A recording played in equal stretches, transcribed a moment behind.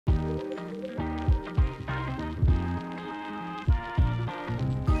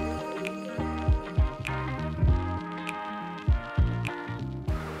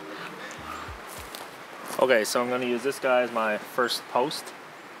Okay, so I'm going to use this guy as my first post,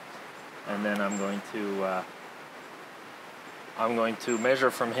 and then I'm going to measure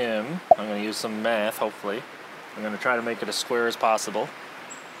from him. I'm going to use some math, hopefully. I'm going to try to make it as square as possible.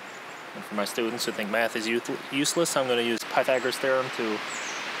 And for my students who think math is useless, I'm going to use Pythagorean Theorem to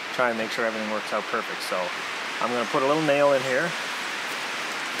try and make sure everything works out perfect. So I'm going to put a little nail in here,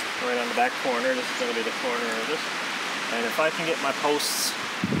 right on the back corner. This is going to be the corner of it. And if I can get my posts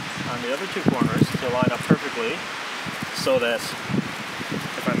on the other two corners to line up perfectly, so that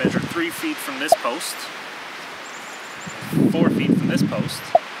if I measure 3 feet from this post, 4 feet from this post,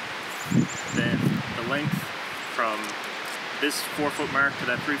 then the length from this 4-foot mark to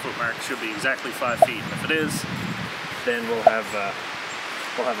that 3-foot mark should be exactly 5 feet. And if it is, then we'll have a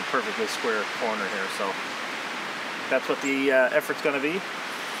perfectly square corner here. So that's what the effort's going to be.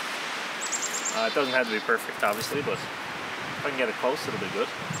 It doesn't have to be perfect, obviously, but if I can get it close, it'll be good.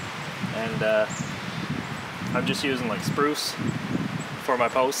 And I'm just using like spruce for my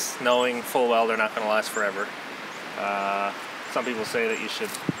posts, knowing full well they're not going to last forever. Some people say that you should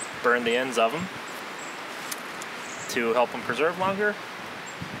burn the ends of them to help them preserve longer,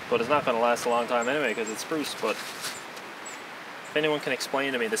 but it's not going to last a long time anyway because it's spruce. But if anyone can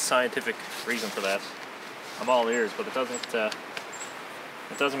explain to me the scientific reason for that, I'm all ears. But it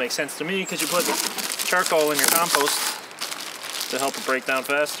doesn't make sense to me, because you put charcoal in your compost to help it break down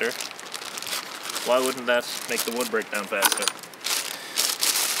faster. Why wouldn't that make the wood break down faster?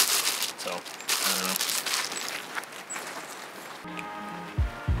 So, I don't know.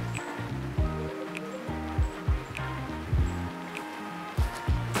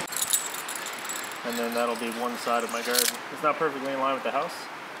 And then that'll be one side of my garden. It's not perfectly in line with the house,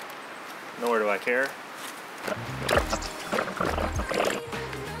 nor do I care.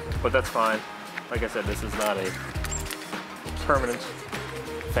 But that's fine. Like I said, this is not a permanent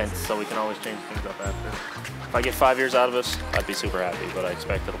fence, so we can always change things up after. If I get 5 years out of it, I'd be super happy, but I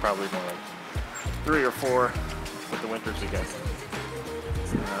expect it'll probably be more like 3 or 4 with the winters we get.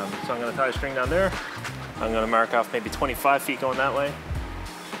 So I'm going to tie a string down there. I'm going to mark off maybe 25 feet going that way,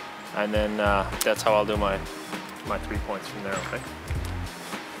 and then that's how I'll do my 3 points from there, okay?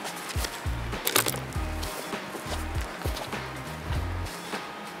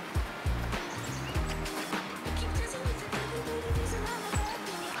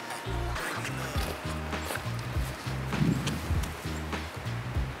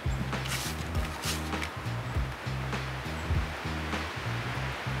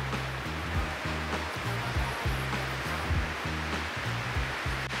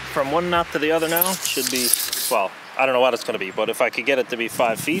 From one knot to the other now should be, well, I don't know what it's going to be, but if I could get it to be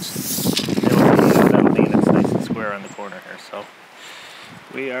 5 feet, that'll mean it's nice and square on the corner here. So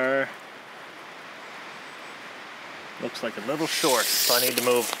we are, looks like a little short, so I need to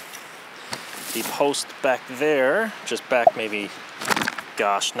move the post back there, just back maybe,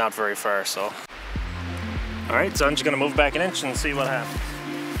 gosh, not very far. So alright, so I'm just going to move back an inch and see what happens.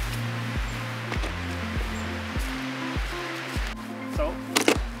 So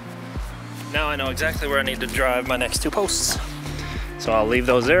now I know exactly where I need to drive my next 2 posts. So I'll leave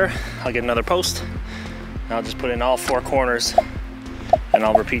those there, I'll get another post, and I'll just put in all 4 corners, and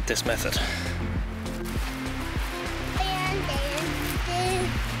I'll repeat this method.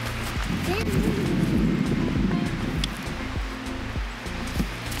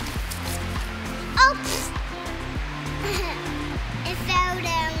 Oops! It fell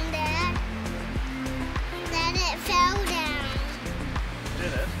down there. Then it fell down.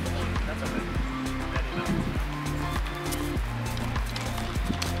 Did it? That's okay.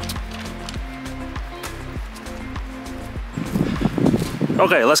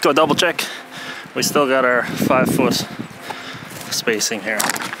 Okay, let's go double check. We still got our 5-foot spacing here.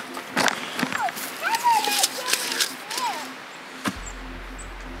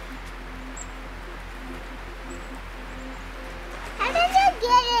 How did I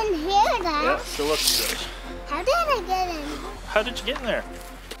get in here, Dad? Yeah, still looks good. How did I get in? How did you get in there?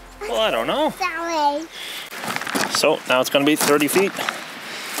 Well, I don't know. That way. So now it's going to be 30 feet.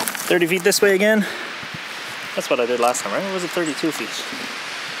 30 feet this way again. That's what I did last time, right? Or was it 32 feet?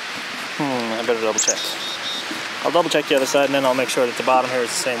 I better double check. I'll double check the other side, and then I'll make sure that the bottom here is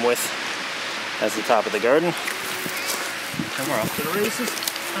the same width as the top of the garden. And we're off to the races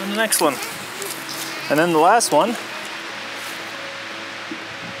on the next one. And then the last one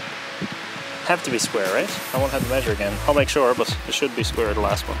have to be square, right? I won't have to measure again. I'll make sure, but it should be square, the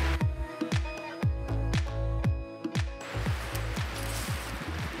last one.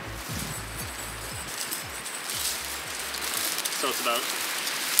 So it's about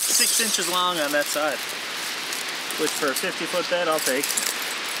 6 inches long on that side, which for a 50-foot bed I'll take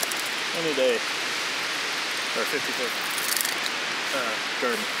any day. or 50-foot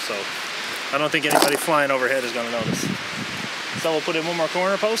garden. So I don't think anybody flying overhead is going to notice. So we'll put in one more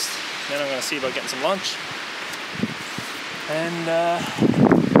corner post, then I'm going to see about getting some lunch. And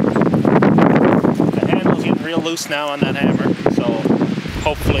the handle's getting real loose now on that hammer, so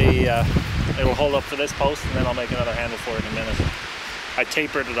hopefully it'll hold up for this post, and then I'll make another handle for it in a minute. I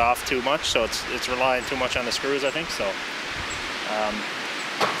tapered it off too much, so it's relying too much on the screws, I think, so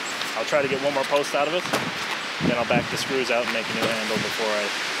I'll try to get one more post out of it, then I'll back the screws out and make a new handle before I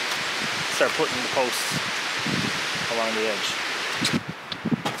start putting the posts along the edge.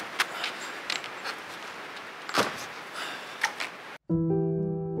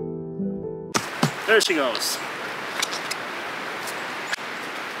 There she goes.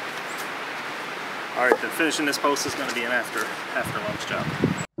 Alright, then finishing this post is going to be an after lunch job.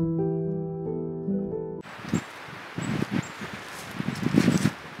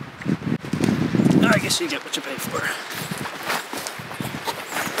 I guess you get what you pay for.